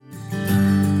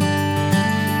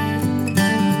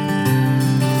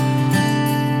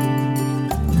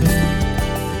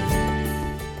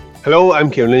Hello, I'm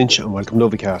Kieran Lynch and welcome to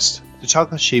Novacast, the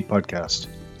Chocolate Sheep podcast.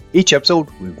 Each episode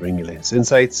we bring you latest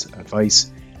insights,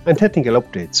 advice and technical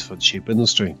updates for the sheep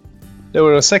industry. Now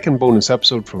in our second bonus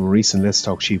episode from a recent Let's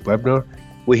Talk Sheep webinar,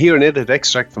 we hear an edited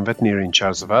extract from veterinarian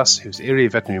Charles Havas, who's Area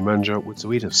Veterinary Manager with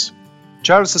Zoetis.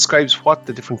 Charles describes what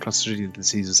the different Clostridial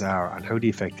diseases are and how they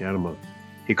affect the animal.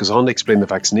 He goes on to explain the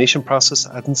vaccination process,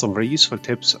 adding some very useful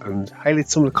tips and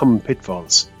highlights some of the common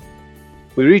pitfalls.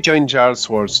 We rejoin Charles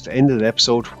towards the end of the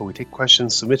episode where we take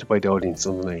questions submitted by the audience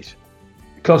on the night.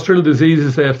 Clostridial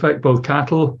diseases, they affect both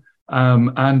cattle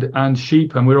and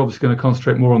sheep, and we're obviously going to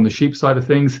concentrate more on the sheep side of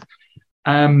things.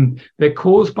 They're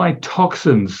caused by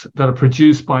toxins that are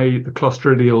produced by the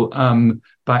Clostridial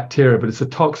bacteria, but it's the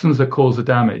toxins that cause the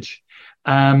damage.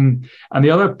 And the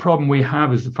other problem we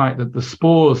have is the fact that the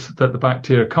spores that the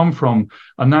bacteria come from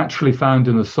are naturally found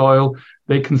in the soil.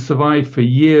 They can survive for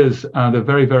years. They're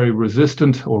very, very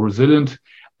resistant or resilient.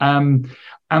 And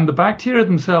the bacteria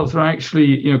themselves are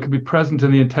actually, can be present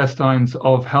in the intestines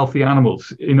of healthy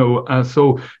animals.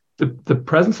 So the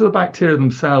presence of the bacteria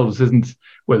themselves isn't,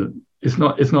 well, it's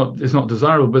not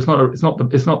desirable, but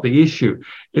it's not the issue.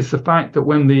 It's the fact that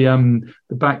when the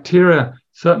bacteria,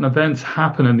 certain events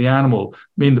happen in the animal,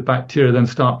 mean the bacteria then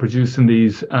start producing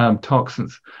these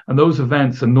toxins, and those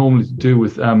events are normally to do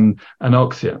with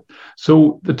anoxia.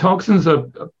 So the toxins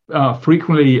are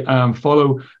frequently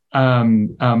follow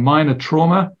minor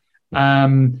trauma,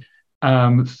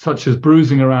 such as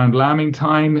bruising around lambing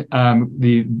time,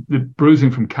 the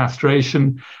bruising from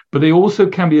castration, but they also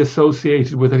can be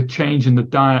associated with a change in the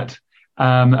diet.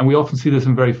 And we often see this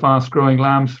in very fast-growing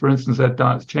lambs. For instance, their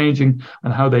diet's changing,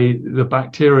 and how the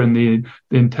bacteria in the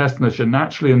intestine, which are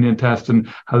naturally in the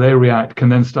intestine, how they react can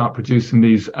then start producing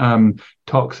these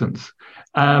toxins.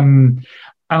 And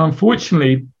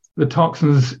unfortunately, the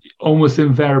toxins almost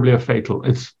invariably are fatal.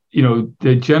 It's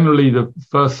they generally, the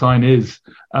first sign is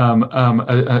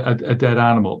a dead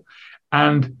animal.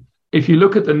 And if you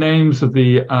look at the names of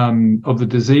the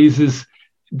diseases,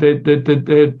 they're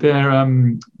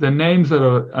names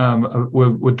that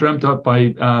were dreamt up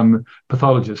by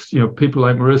pathologists, people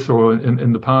like Marissa or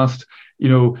in the past.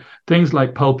 Things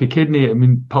like pulpy kidney. I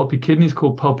mean, pulpy kidney is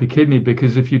called pulpy kidney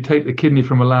because if you take the kidney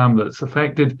from a lamb that's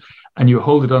affected and you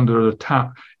hold it under a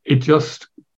tap, it just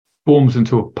forms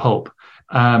into a pulp.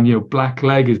 Black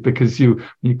leg is because you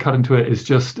cut into it, it's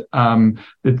just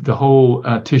the whole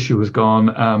tissue has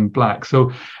gone black.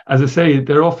 So, as I say,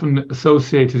 they're often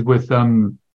associated with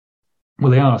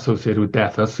they are associated with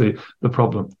death. That's the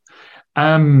problem.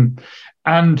 And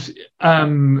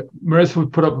Marissa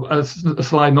would put up a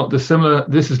slide not dissimilar.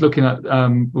 This is looking at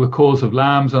the cause of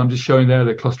lambs, and I'm just showing there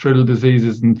the Clostridial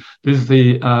diseases. And this is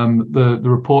the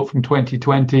report from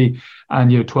 2020, and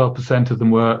 12% of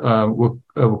them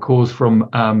were caused from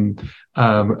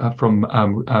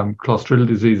Clostridial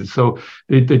diseases. So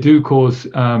they do cause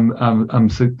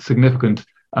significant.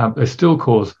 They still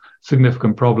cause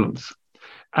significant problems.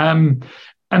 And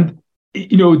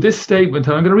this statement,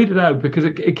 and I'm going to read it out because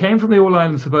it came from the All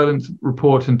Ireland Surveillance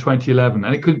Report in 2011,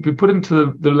 and it could be put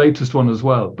into the latest one as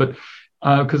well. But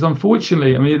because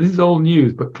unfortunately, this is old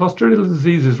news, but Clostridial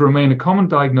diseases remain a common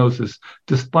diagnosis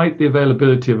despite the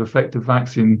availability of effective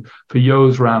vaccine for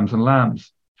ewes, rams, and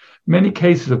lambs. Many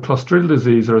cases of Clostridial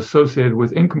disease are associated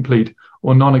with incomplete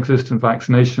or non-existent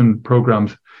vaccination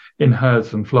programs in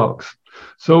herds and flocks.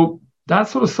 So that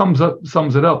sort of sums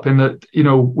it up in that,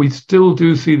 we still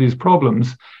do see these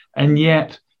problems, and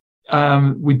yet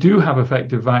we do have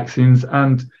effective vaccines,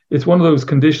 and it's one of those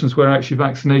conditions where actually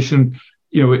vaccination,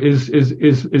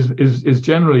 is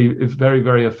generally very,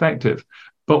 very effective.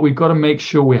 But we've got to make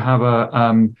sure we have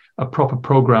a proper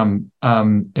program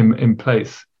in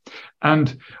place.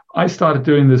 And I started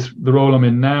doing the role I'm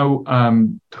in now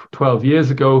 12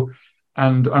 years ago.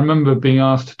 And I remember being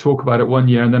asked to talk about it one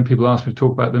year, and then people asked me to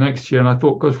talk about it the next year. And I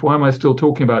thought, gosh, why am I still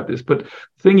talking about this? But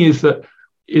the thing is that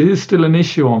it is still an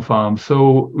issue on farms.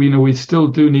 So, we still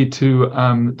do need to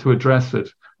address it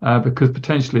because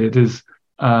potentially it is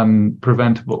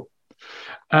preventable.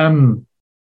 And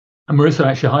Marissa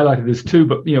actually highlighted this too,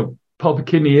 but, pulpy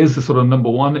kidney is the sort of number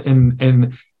one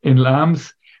in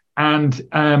lambs. And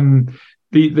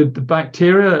The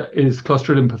bacteria is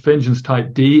Clostridium perfringens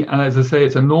type D, and as I say,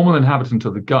 it's a normal inhabitant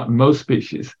of the gut in most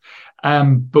species,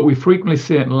 but we frequently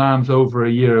see it in lambs over a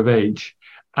year of age,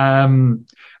 and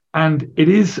it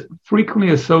is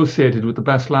frequently associated with the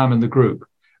best lamb in the group.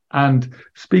 And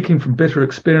speaking from bitter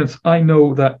experience, I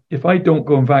know that if I don't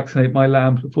go and vaccinate my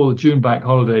lambs before the June bank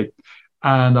holiday,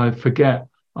 and I forget,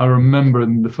 I remember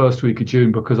in the first week of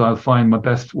June because I'll find my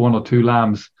best one or two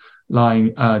lambs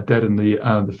lying dead in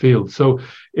the field. So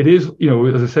it is,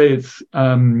 as I say, it's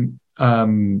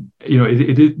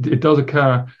it does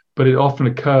occur, but it often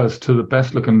occurs to the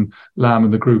best looking lamb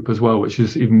in the group as well, which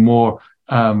is even more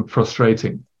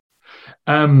frustrating.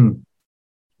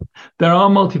 There are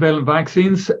multivalent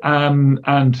vaccines, and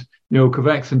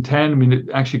Covexin 10. I mean, it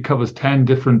actually covers 10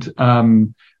 different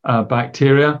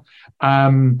bacteria,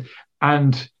 and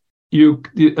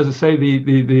as I say,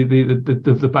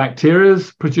 the bacteria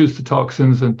produce the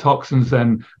toxins, and toxins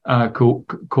then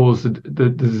cause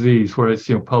the disease, where it's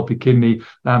pulpy kidney,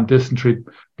 lamb dysentery,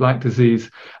 black disease.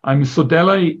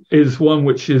 Sordella is one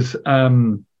which is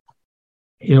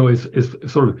is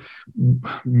sort of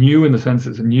new in the sense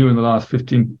it's new in the last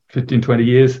 15, 20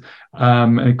 years,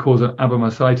 and it causes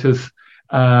abomascitis.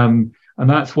 And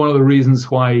that's one of the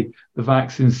reasons why the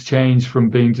vaccines changed from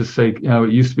being just it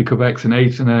used to be Covexin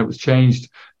 8, and then it was changed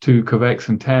to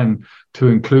Covexin 10 to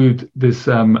include this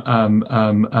Sordella.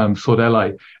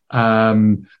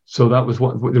 So that was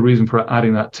the reason for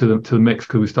adding that to the mix,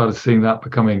 because we started seeing that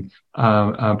becoming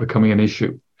an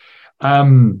issue.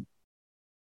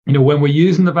 When we're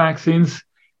using the vaccines,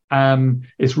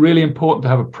 it's really important to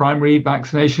have a primary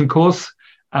vaccination course,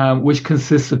 which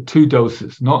consists of 2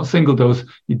 doses, not a single dose.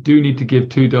 You do need to give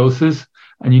 2 doses,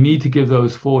 and you need to give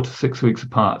those 4 to 6 weeks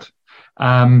apart.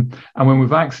 And when we're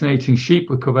vaccinating sheep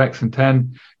with Covexin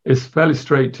 10, it's fairly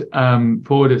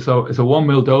straightforward. It's a 1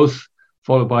 ml dose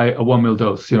followed by a 1 ml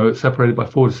dose. It's separated by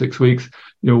 4 to 6 weeks.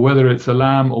 Whether it's a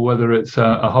lamb or whether it's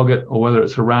a hogget or whether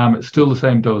it's a ram, it's still the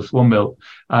same dose, 1 ml,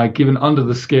 given under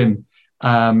the skin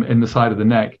in the side of the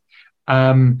neck.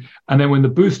 And then when the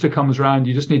booster comes around,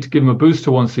 you just need to give them a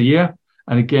booster once a year.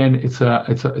 And again, it's a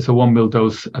 1 ml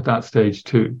dose at that stage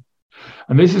too.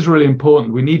 And this is really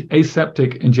important. We need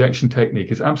aseptic injection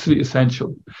technique. It's absolutely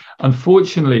essential.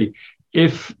 Unfortunately,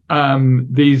 if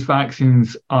these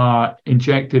vaccines are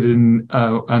injected in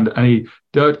and any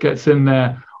dirt gets in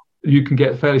there, you can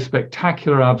get fairly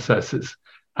spectacular abscesses.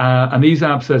 And these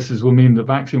abscesses will mean the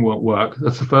vaccine won't work.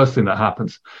 That's the first thing that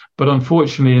happens. But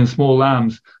unfortunately, in small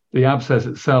lambs, the abscess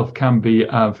itself can be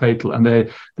fatal, and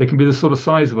they can be the sort of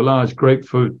size of a large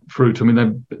grapefruit. I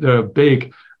mean, they're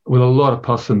big with a lot of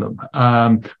pus in them.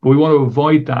 But we want to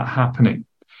avoid that happening.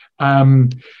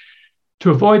 To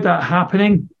avoid that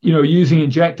happening, using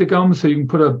injector gums, so you can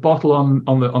put a bottle on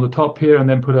the top here, and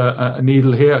then put a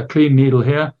needle here, a clean needle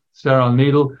here, sterile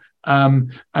needle.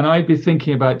 And I'd be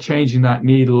thinking about changing that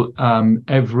needle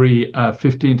every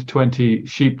 15 to 20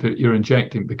 sheep that you're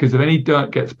injecting, because if any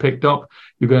dirt gets picked up,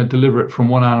 you're going to deliver it from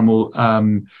one animal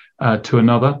to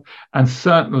another. And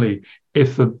certainly,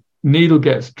 if the needle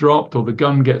gets dropped or the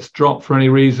gun gets dropped for any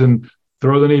reason,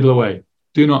 throw the needle away.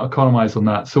 Do not economize on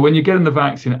that. So when you're getting the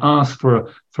vaccine, ask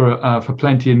for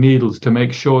plenty of needles to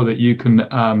make sure that you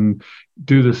can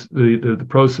do this the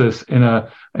process in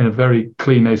a very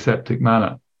clean aseptic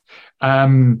manner.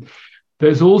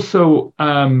 There's also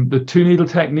the 2 needle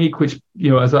technique, which,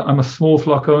 as I'm a small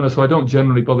flock owner, so I don't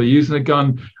generally bother using a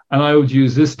gun, and I would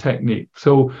use this technique.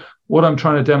 So what I'm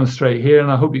trying to demonstrate here, and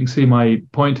I hope you can see my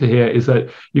pointer here, is that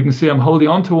you can see I'm holding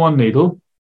onto one needle,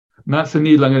 and that's the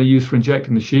needle I'm going to use for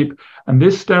injecting the sheep. And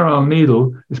this sterile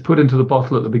needle is put into the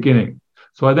bottle at the beginning.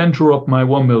 So I then draw up my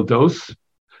 1 ml dose,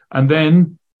 and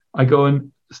then I go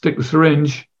and stick the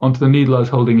syringe onto the needle I was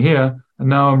holding here, and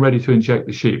now I'm ready to inject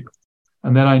the sheep.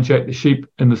 And then I inject the sheep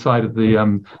in the side of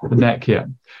the neck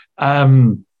here.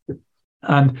 And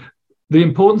the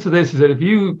importance of this is that if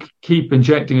you keep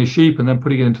injecting a sheep and then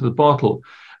putting it into the bottle,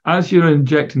 as you're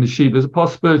injecting the sheep, there's a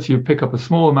possibility you pick up a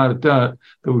small amount of dirt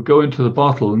that would go into the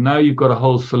bottle, and now you've got a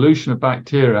whole solution of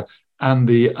bacteria and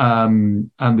the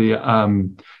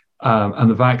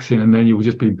vaccine, and then you will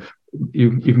just be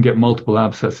you can get multiple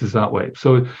abscesses that way.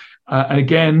 So, and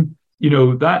again,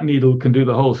 that needle can do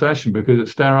the whole session because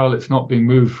it's sterile. It's not being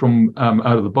moved from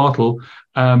out of the bottle.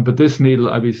 But this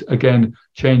needle, I'll be again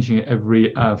changing it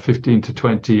every 15 to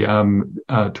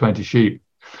 20 sheep.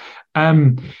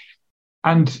 And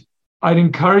I'd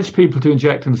encourage people to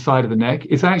inject on the side of the neck.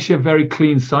 It's actually a very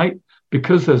clean site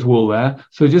because there's wool there.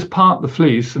 So just part the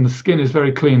fleece and the skin is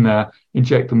very clean there.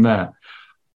 Inject them there.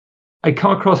 I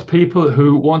come across people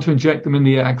who want to inject them in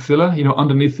the axilla,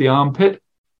 underneath the armpit,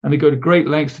 and they go to great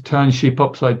lengths to turn sheep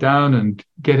upside down and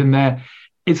get in there.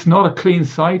 It's not a clean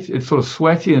site. It's sort of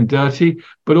sweaty and dirty,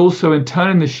 but also in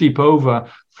turning the sheep over,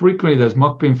 frequently there's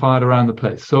muck being fired around the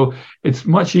place. So it's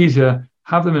much easier,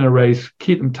 have them in a race,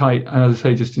 keep them tight, and as I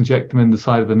say, just inject them in the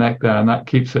side of the neck there, and that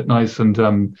keeps it nice and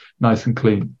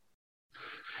clean.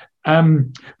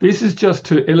 This is just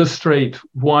to illustrate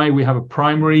why we have a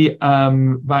primary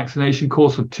vaccination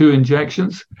course of 2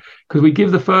 injections, because we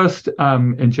give the first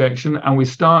injection and we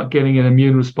start getting an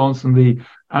immune response, and the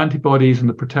antibodies and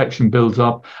the protection builds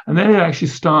up, and then it actually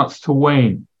starts to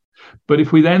wane. But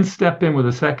if we then step in with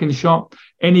a second shot,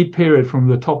 any period from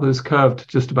the top of this curve to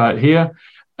just about here,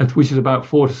 which is about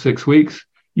 4 to 6 weeks,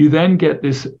 you then get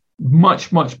this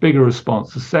much, much bigger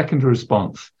response, a secondary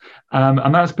response.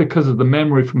 And that's because of the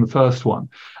memory from the first one.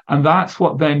 And that's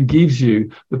what then gives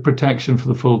you the protection for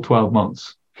the full 12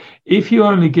 months. If you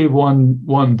only give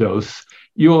one dose,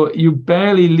 you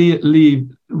barely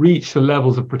reach the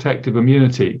levels of protective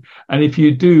immunity. And if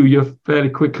you do, you're fairly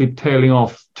quickly tailing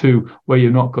off to where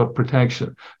you've not got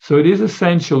protection. So it is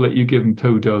essential that you give them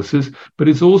 2 doses, but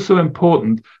it's also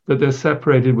important that they're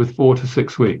separated with 4 to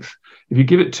 6 weeks. If you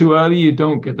give it too early, you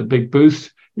don't get the big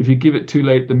boost. If you give it too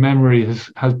late, the memory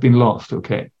has been lost,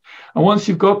 okay? And once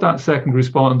you've got that second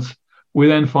response, we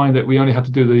then find that we only have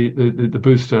to do the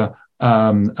booster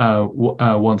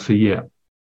once a year.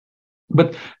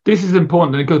 But this is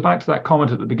important, and it goes back to that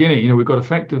comment at the beginning. We've got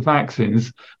effective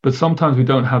vaccines, but sometimes we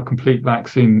don't have complete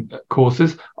vaccine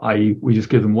courses, i.e. we just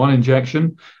give them 1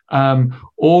 injection,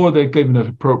 or they're given at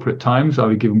appropriate times.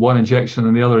 We give them 1 injection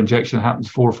and the other injection happens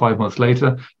 4 or 5 months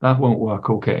later. That won't work,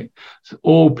 okay? So,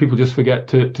 or people just forget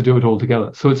to do it all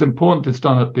together. So it's important it's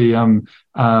done at the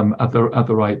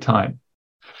right time.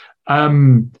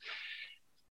 And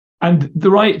the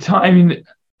right time,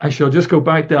 actually, I'll just go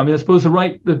back there. I suppose the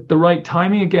right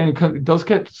timing, again, it does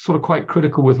get sort of quite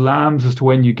critical with lambs as to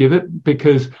when you give it,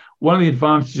 because one of the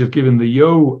advantages of giving the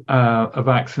yolk a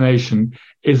vaccination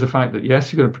is the fact that,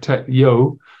 yes, you're going to protect the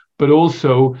yolk, but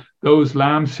also those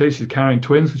lambs, say she's carrying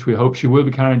twins, which we hope she will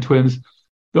be carrying twins,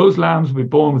 those lambs will be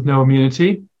born with no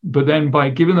immunity, but then by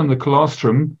giving them the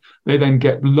colostrum, they then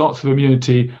get lots of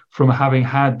immunity from having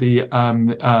had the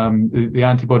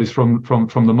antibodies from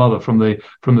the mother, from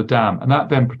the dam, and that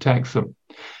then protects them.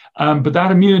 But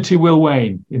that immunity will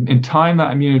wane. In time,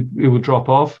 that immunity will drop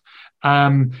off.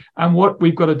 And what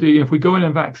we've got to do, if we go in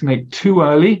and vaccinate too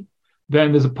early,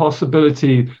 then there's a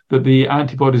possibility that the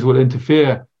antibodies will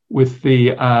interfere with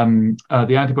the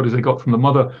antibodies they got from the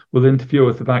mother will interfere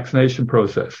with the vaccination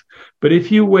process. But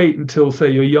if you wait until, say,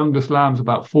 your youngest lamb's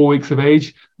about 4 weeks of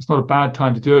age, it's not a bad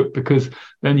time to do it, because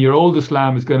then your oldest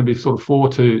lamb is going to be sort of will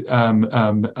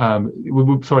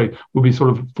be sort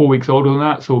of 4 weeks older than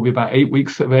that, so will be about 8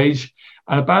 weeks of age.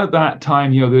 And about that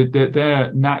time,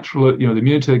 their natural, the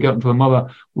immunity they get from the mother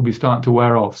will be starting to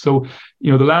wear off. So,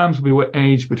 the lambs will be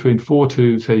aged between 4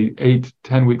 to, say, 8 to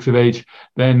 10 weeks of age.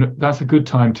 Then that's a good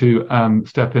time to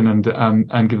step in and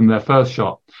give them their first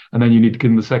shot. And then you need to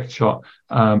give them the second shot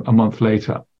a month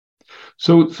later.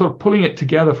 So sort of pulling it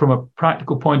together from a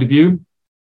practical point of view,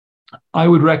 I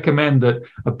would recommend that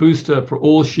a booster for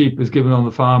all sheep is given on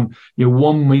the farm,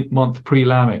 1 month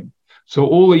pre-lambing. So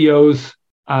all the ewes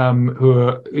who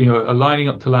are lining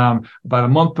up to lamb, about a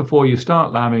month before you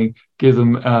start lambing, give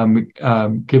them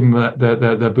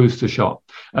their booster shot.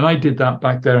 And I did that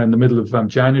back there in the middle of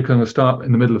January, because I'm going to start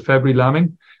in the middle of February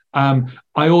lambing.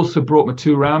 I also brought my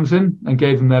 2 rams in and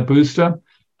gave them their booster,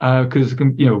 because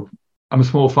I'm a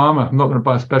small farmer. I'm not going to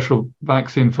buy a special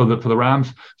vaccine for the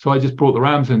rams, so I just brought the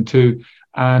rams in too.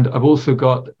 And I've also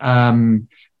got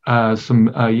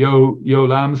some yo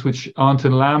lambs which aren't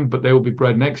in lamb, but they will be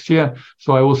bred next year.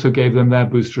 So I also gave them their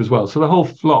booster as well. So the whole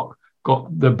flock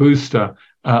got the booster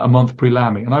a month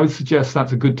pre-lambing. And I would suggest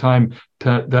that's a good time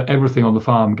that everything on the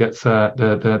farm gets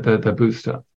their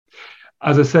booster.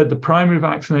 As I said, the primary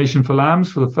vaccination for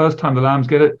lambs, for the first time the lambs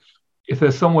get it, if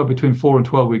they're somewhere between 4 and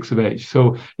 12 weeks of age.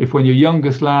 So if when your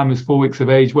youngest lamb is 4 weeks of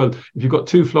age, well, if you've got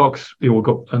 2 flocks, you've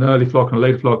got an early flock and a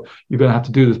late flock, you're going to have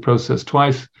to do this process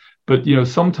twice. But,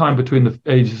 sometime between the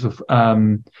ages of 4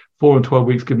 and 12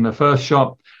 weeks, give them their first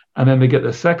shot, and then they get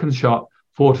their second shot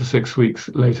 4 to 6 weeks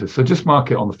later. So just mark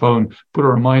it on the phone, put a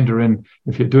reminder in.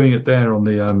 If you're doing it there on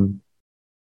the,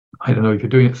 if you're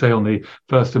doing it, say, on the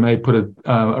 1st of May, put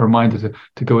a reminder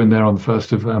to go in there on the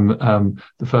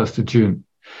 1st of June.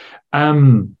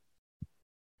 And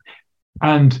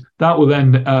that will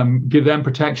then give them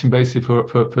protection basically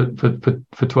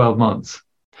for 12 months.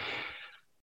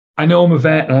 I know I'm a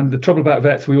vet, and the trouble about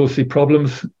vets, we all see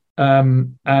problems.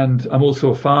 And I'm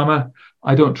also a farmer.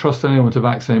 I don't trust anyone to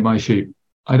vaccinate my sheep.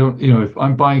 I don't, if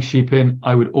I'm buying sheep in,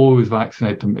 I would always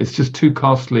vaccinate them. It's just too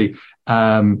costly,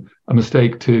 a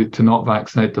mistake to not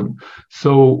vaccinate them.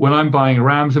 So when I'm buying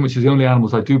rams in, which is the only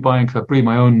animals I do buy in, because I breed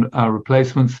my own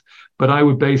replacements, but I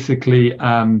would basically,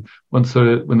 when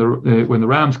the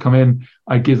rams come in,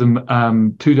 I give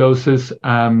them 2 doses,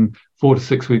 4 to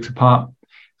 6 weeks apart.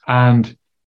 And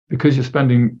because you're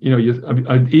spending,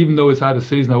 even though it's out of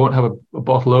season, I won't have a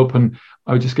bottle open.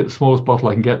 I would just get the smallest bottle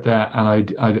I can get there,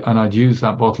 and I'd use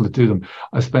that bottle to do them.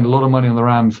 I spend a lot of money on the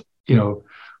rams.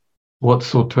 What's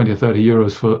sort of 20 or 30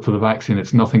 euros for the vaccine?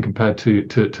 It's nothing compared to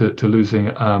losing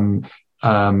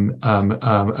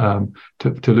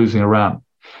to losing a ram.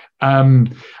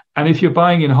 And if you're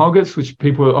buying in hoggets, which a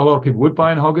lot of people would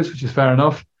buy in hoggets, which is fair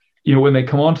enough. When they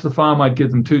come onto the farm, I'd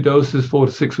give them 2 doses, 4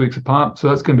 to 6 weeks apart. So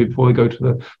that's going to be before they go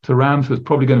to rams. So it's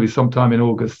probably going to be sometime in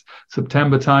August,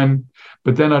 September time.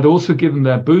 But then I'd also give them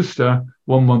their booster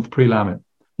 1 month pre-lambing.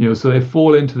 So they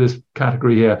fall into this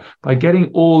category here. By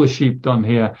getting all the sheep done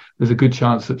here, there's a good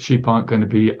chance that sheep aren't going to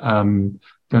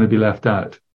be left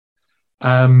out.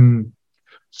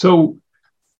 So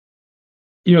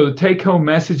the take-home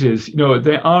messages,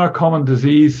 they are a common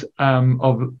disease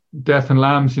of death in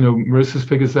lambs. Marissa's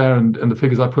figures there and the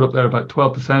figures I put up there, about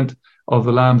 12% of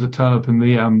the lambs that turn up in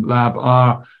the lab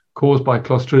are caused by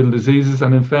clostridial diseases.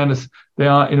 And in fairness, they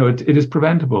are, it is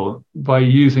preventable by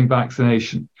using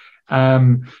vaccination.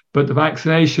 But the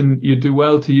vaccination, you do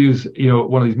well to use,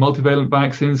 one of these multivalent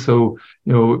vaccines. So,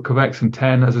 Covaxin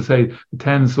 10, as I say, the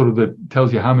 10 sort of that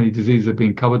tells you how many diseases are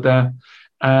being covered there.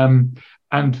 And,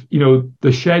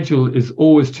 the schedule is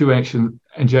always 2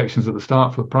 injections at the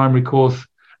start for the primary course,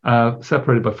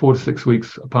 separated by 4 to 6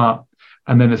 weeks apart.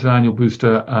 And then it's an annual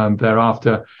booster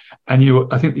thereafter. And,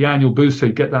 I think the annual booster,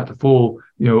 you get that to fall,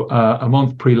 a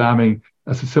month pre-lambing.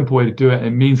 That's a simple way to do it.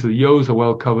 It means that the yolks are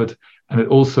well covered. And it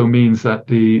also means that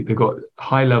they've got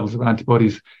high levels of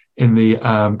antibodies in the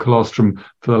colostrum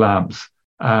for the lambs.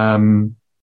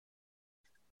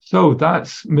 So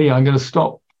that's me. I'm going to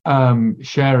stop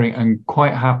sharing and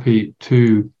quite happy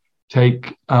to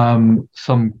take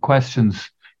some questions,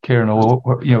 Kieran, or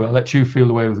I'll let you feel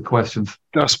the way with the questions.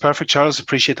 That's perfect, Charles.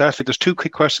 Appreciate that. There's 2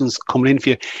 quick questions coming in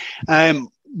for you.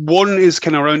 One is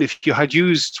kind of around if you had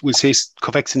used, we'll say,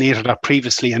 Covaxin 8 or that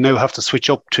previously and now have to switch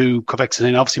up to Covaxin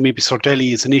 9. Obviously, maybe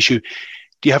Sordelli is an issue.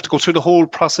 Do you have to go through the whole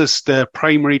process, the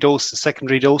primary dose, the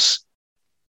secondary dose?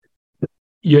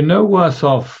 You're no worse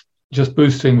off just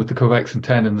boosting with the Covaxin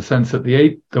 10 in the sense that the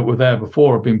 8 that were there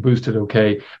before are being boosted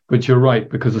okay, but you're right,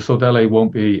 because the Sordelli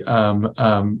won't be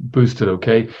boosted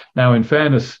okay. Now, in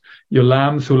fairness, your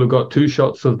lambs who will have got 2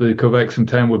 shots of the Covaxin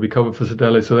 10 will be covered for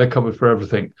Sordelli, so they're covered for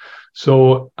everything.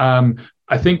 So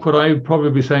I think what I would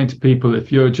probably be saying to people, if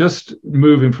you're just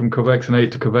moving from Covaxin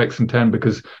 8 to Covaxin 10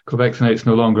 because Covaxin 8 is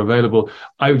no longer available,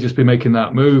 I would just be making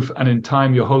that move. And in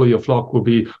time, your whole of your flock will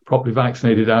be properly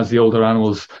vaccinated as the older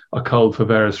animals are culled for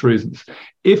various reasons.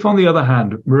 If, on the other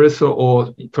hand, Marissa,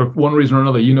 or for one reason or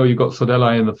another, you've got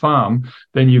Sordelli in the farm,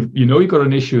 then you've got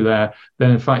an issue there,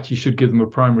 then in fact, you should give them a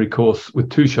primary course with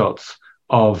 2 shots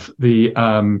of the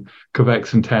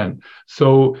Covaxin 10.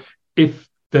 So if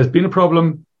there's been a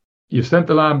problem, you've sent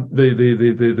the lamb, the the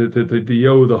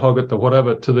hogget, the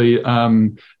whatever, to the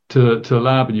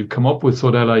lab, and you've come up with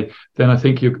Sordelli, then I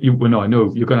think you're going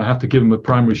to have to give them a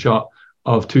primary shot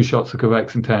of 2 shots of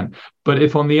Covaxin 10. But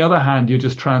if, on the other hand, you're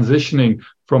just transitioning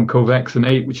from Covaxin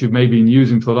 8, which you've maybe been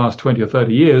using for the last 20 or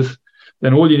 30 years,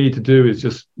 then all you need to do is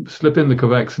just slip in the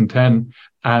Covaxin 10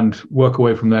 and work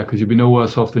away from there, because you'll be no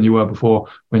worse off than you were before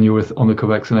when you were on the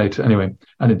Covaxin 8 anyway.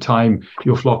 And in time,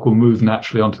 your flock will move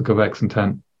naturally onto the Covaxin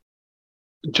 10.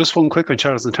 Just one quick one,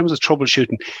 Charles. In terms of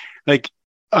troubleshooting, like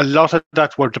a lot of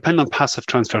that, we're dependent on passive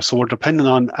transfer. So we're dependent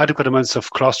on adequate amounts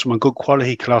of colostrum and good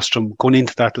quality colostrum going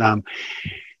into that lamb.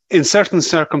 In certain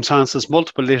circumstances,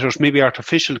 multiple litters, maybe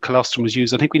artificial colostrum is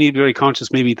used. I think we need to be very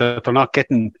conscious maybe that they're not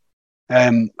getting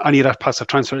any of that passive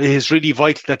transfer. It is really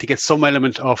vital that they get some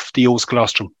element of the O's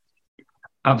colostrum.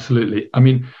 Absolutely. I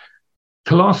mean,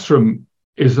 colostrum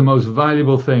is the most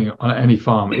valuable thing on any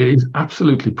farm. It is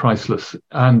absolutely priceless.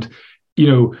 And,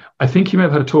 I think you may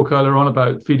have had a talk earlier on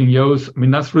about feeding yolks. I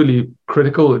mean, that's really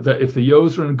critical, that if the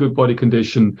yolks are in good body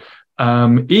condition,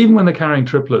 even when they're carrying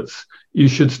triplets, you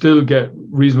should still get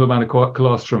reasonable amount of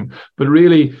colostrum. But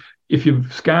really, if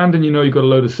you've scanned and you've got a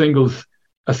load of singles,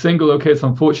 a single, okay, it's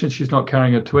unfortunate she's not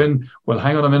carrying a twin. Well,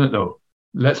 hang on a minute though.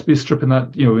 Let's be stripping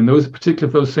that, in those, particularly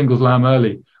if those singles lamb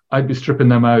early, I'd be stripping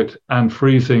them out and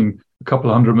freezing a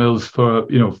couple of 100 mils for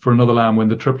another lamb when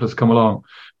the triplets come along.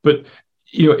 But,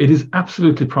 it is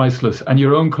absolutely priceless, and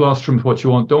your own colostrum is what you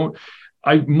want.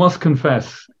 I must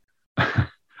confess,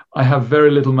 I have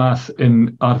very little mass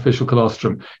in artificial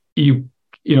colostrum. And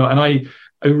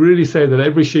I really say that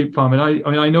every sheep farm, and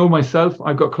I know myself,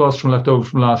 I've got colostrum left over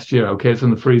from last year. Okay, it's in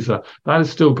the freezer. That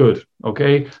is still good.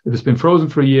 Okay, if it's been frozen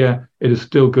for a year, it is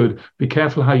still good. Be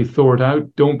careful how you thaw it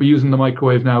out. Don't be using the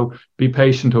microwave now. Be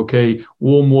patient. Okay,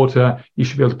 warm water. You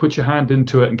should be able to put your hand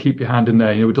into it and keep your hand in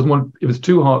there. It doesn't want. If it's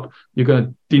too hot, you're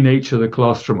going to denature the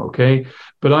colostrum. Okay,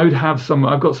 but I would have some.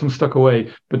 I've got some stuck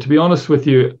away. But to be honest with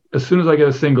you, as soon as I get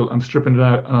a single, I'm stripping it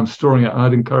out and I'm storing it. And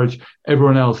I'd encourage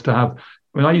everyone else to have.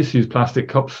 I mean, I used to use plastic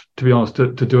cups, to be honest,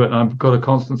 to do it, and I've got a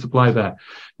constant supply there.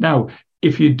 Now,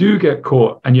 if you do get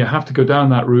caught and you have to go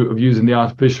down that route of using the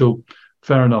artificial,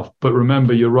 fair enough. But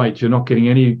remember, you're right. You're not getting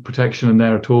any protection in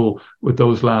there at all with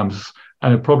those lambs,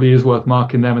 and it probably is worth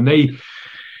marking them. And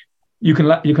you can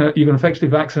effectively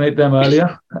vaccinate them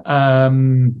earlier,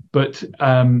 but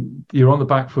you're on the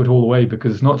back foot all the way,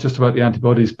 because it's not just about the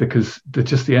antibodies, because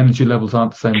the energy levels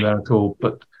aren't the same there at all.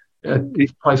 But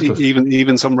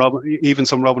even some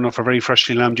robbing off a very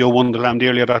freshly lambed, Joe won the lamb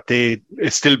earlier that day.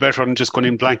 It's still better than just going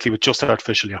in blankly with just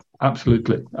artificial. Yeah,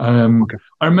 absolutely. Okay.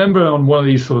 I remember on one of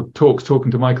these sort of talks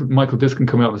talking to Michael Diskin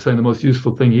coming up and saying the most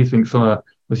useful thing he thinks on a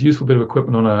most useful bit of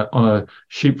equipment on a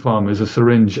sheep farm is a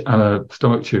syringe and a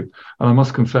stomach tube. And I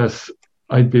must confess,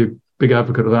 I'd be a big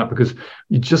advocate of that, because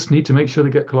you just need to make sure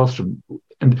they get colostrum.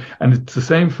 And it's the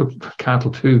same for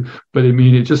cattle too, but I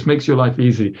mean, it just makes your life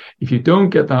easy. If you don't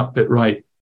get that bit right,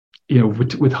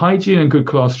 with hygiene and good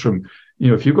colostrum,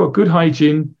 if you've got good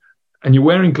hygiene and you're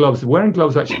wearing gloves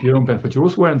actually for your own benefit, you're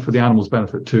also wearing for the animal's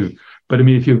benefit too. But I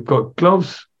mean, if you've got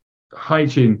gloves,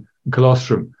 hygiene, and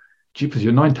colostrum, jeepers,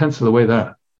 you're 9/10 of the way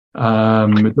there.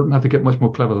 It doesn't have to get much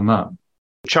more clever than that.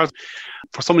 Charles,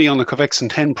 for somebody on the Covex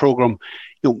 10 program,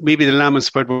 maybe the lambing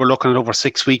spread, we're looking at over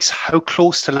 6 weeks. How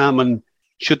close to lambing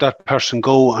should that person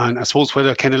go? And I suppose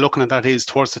whether kind of looking at that is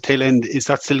towards the tail end, is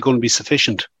that still going to be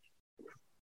sufficient?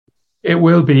 It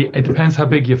will be. It depends how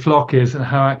big your flock is and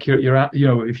how accurate you're at,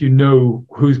 if you know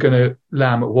who's going to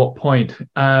lamb at what point.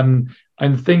 And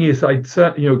the thing is, because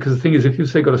the thing is, if you've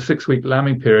say got a 6-week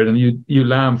lambing period and you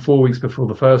lamb 4 weeks before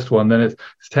the first one, then it's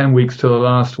 10 weeks to the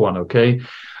last one. Okay.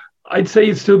 I'd say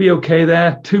you'd still be okay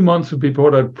there. 2 months would be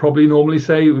what I'd probably normally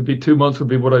say. It would be 2 months would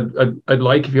be what I'd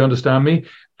like, if you understand me.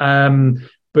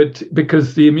 But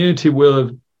because the immunity will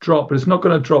have dropped, but it's not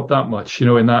going to drop that much,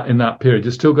 in that period.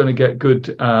 You're still going to get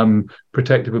good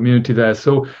protective immunity there.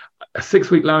 So a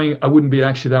 6-week lambing, I wouldn't be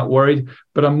actually that worried.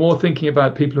 But I'm more thinking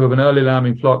about people who have an early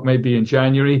lambing flock, maybe in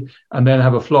January, and then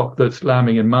have a flock that's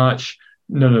lambing in March.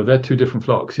 No, they're two different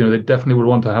flocks. They definitely would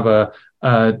want to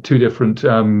have two different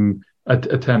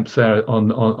attempts there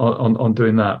on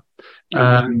doing that.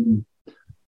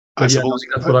 I suppose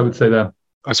that's what I would say there.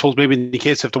 I suppose maybe in the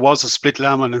case if there was a split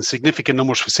lambing and significant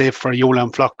numbers for say for a ewe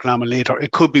lamb flock lambing later,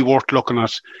 it could be worth looking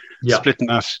at splitting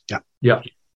that. Yeah.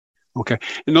 Okay.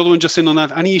 Another one just in on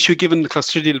that. Any issue given the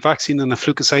clostridial vaccine and the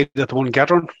fluticide at the one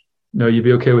gathering? No, you'd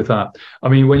be okay with that. I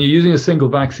mean, when you're using a single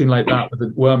vaccine like that with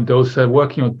a worm dose,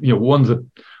 working on,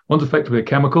 one's effectively a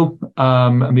chemical,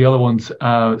 and the other one's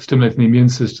stimulating the immune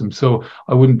system. So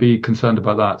I wouldn't be concerned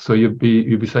about that. So you'd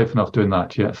be safe enough doing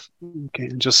that. Yes. Okay.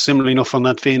 And just similar enough on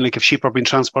that vein, like if sheep are being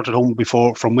transported home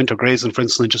before from winter grazing, for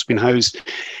instance, and just been housed,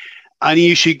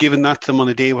 any issue given that to them on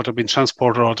a day where they're being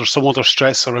transported, or there's some other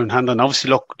stress around handling? Obviously,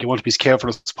 look, you want to be as careful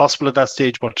as possible at that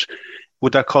stage, but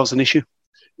would that cause an issue?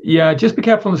 Yeah, just be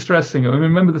careful on the stress thing. I mean,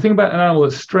 remember, the thing about an animal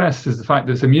that's stressed is the fact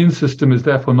that its immune system is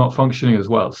therefore not functioning as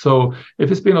well. So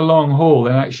if it's been a long haul,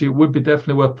 then actually it would be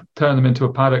definitely worth turning them into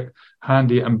a paddock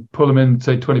handy and pull them in,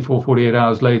 say, 24, 48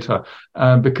 hours later.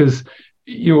 Because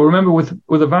remember, with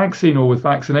a vaccine or with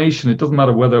vaccination, it doesn't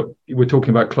matter whether we're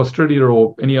talking about Clostridia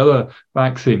or any other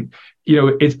vaccine.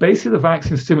 It's basically the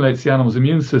vaccine stimulates the animal's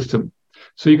immune system.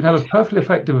 So you can have a perfectly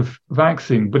effective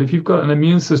vaccine, but if you've got an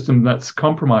immune system that's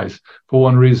compromised for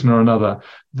one reason or another,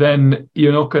 then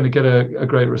you're not going to get a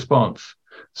great response.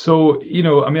 So,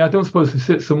 I don't suppose it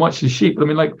sits so much as sheep, but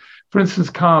like, for instance,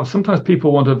 calves, sometimes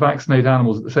people want to vaccinate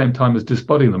animals at the same time as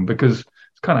disbudding them because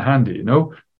it's kind of handy,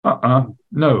 No,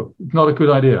 it's not a good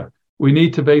idea. We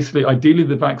need to ideally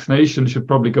the vaccination should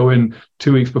probably go in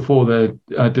 2 weeks before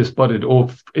they're disbudded, or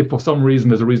if for some reason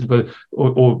there's a reason,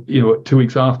 or 2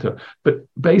 weeks after. But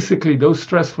basically, those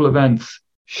stressful events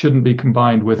shouldn't be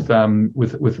combined with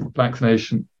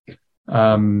vaccination.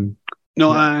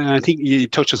 I think you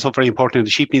touched on something very important.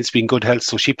 The sheep needs to be in good health.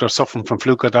 So sheep that are suffering from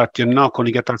fluke of that, you're not going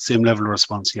to get that same level of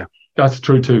response. Yeah, that's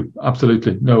true too.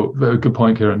 Absolutely. No, very good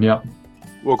point, Kieran. Yeah.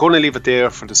 We're going to leave it there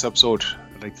for this episode.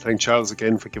 I'd like to thank Charles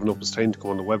again for giving up his time to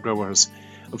come on the webinar with us.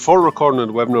 A full recording of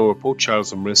the webinar with both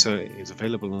Charles and Marissa is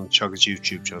available on the Teagasc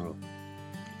YouTube channel.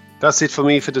 That's it for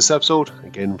me for this episode.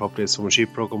 Again, for updates on our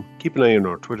sheep program, keep an eye on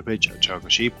our Twitter page at Teagasc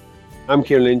Sheep. I'm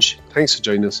Kieran Lynch. Thanks for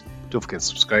joining us. Don't forget to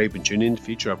subscribe and tune in to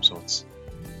future episodes.